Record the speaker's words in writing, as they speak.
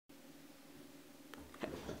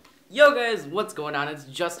Yo guys, what's going on? It's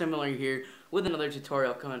Justin Miller here with another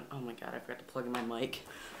tutorial coming. Oh my god, I forgot to plug in my mic.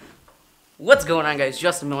 What's going on guys?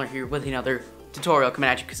 Justin Miller here with another tutorial coming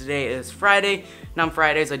at you because today is Friday. And on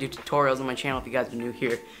Fridays I do tutorials on my channel. If you guys are new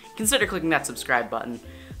here, consider clicking that subscribe button.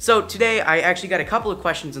 So today I actually got a couple of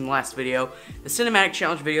questions in the last video, the cinematic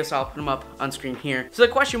challenge video, so I'll put them up on screen here. So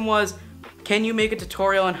the question was, can you make a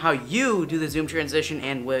tutorial on how you do the zoom transition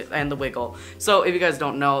and the wiggle? So if you guys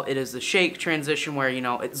don't know, it is the shake transition where, you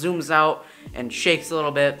know, it zooms out and shakes a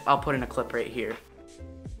little bit. I'll put in a clip right here.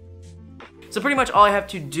 So pretty much all I have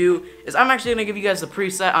to do is I'm actually going to give you guys the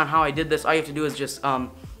preset on how I did this. All you have to do is just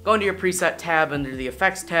go into your preset tab under the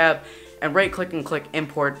effects tab and right click and click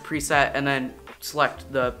import preset and then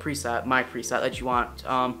select the preset, my preset that you want.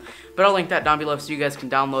 But I'll link that down below so you guys can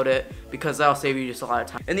download it because that'll save you just a lot of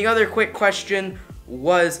time. And the other quick question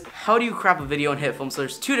was, how do you crop a video in Hitfilm? So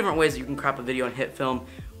there's two different ways that you can crop a video in Hitfilm.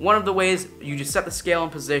 One of the ways, you just set the scale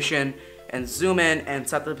and position and zoom in and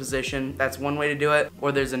set the position. That's one way to do it.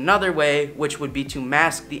 Or there's another way, which would be to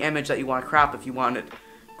mask the image that you want to crop if you want it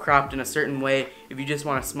cropped in a certain way, if you just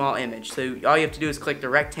want a small image. So all you have to do is click the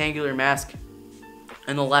rectangular mask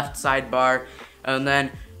in the left sidebar and then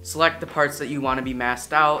select the parts that you want to be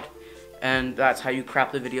masked out, and that's how you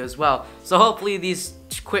crop the video as well. So hopefully these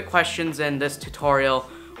quick questions in this tutorial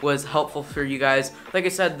was helpful for you guys. Like I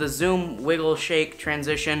said, the zoom, wiggle, shake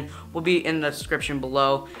transition will be in the description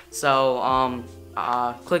below, so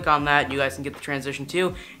click on that and you guys can get the transition too.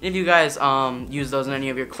 And if you guys use those in any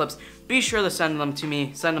of your clips, be sure to send them to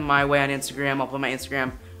me, send them my way on Instagram. I'll put my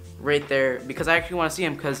Instagram right there because I actually want to see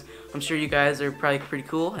them, because I'm sure you guys are probably pretty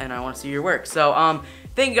cool and I want to see your work. So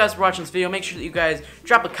thank you guys for watching this video. Make sure that you guys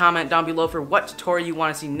drop a comment down below for what tutorial you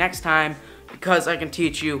want to see next time, because I can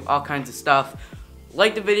teach you all kinds of stuff.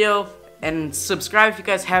 Like the video and subscribe if you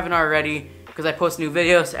guys haven't already, because I post new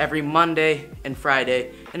videos every Monday and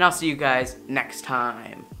Friday, and I'll see you guys next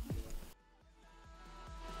time.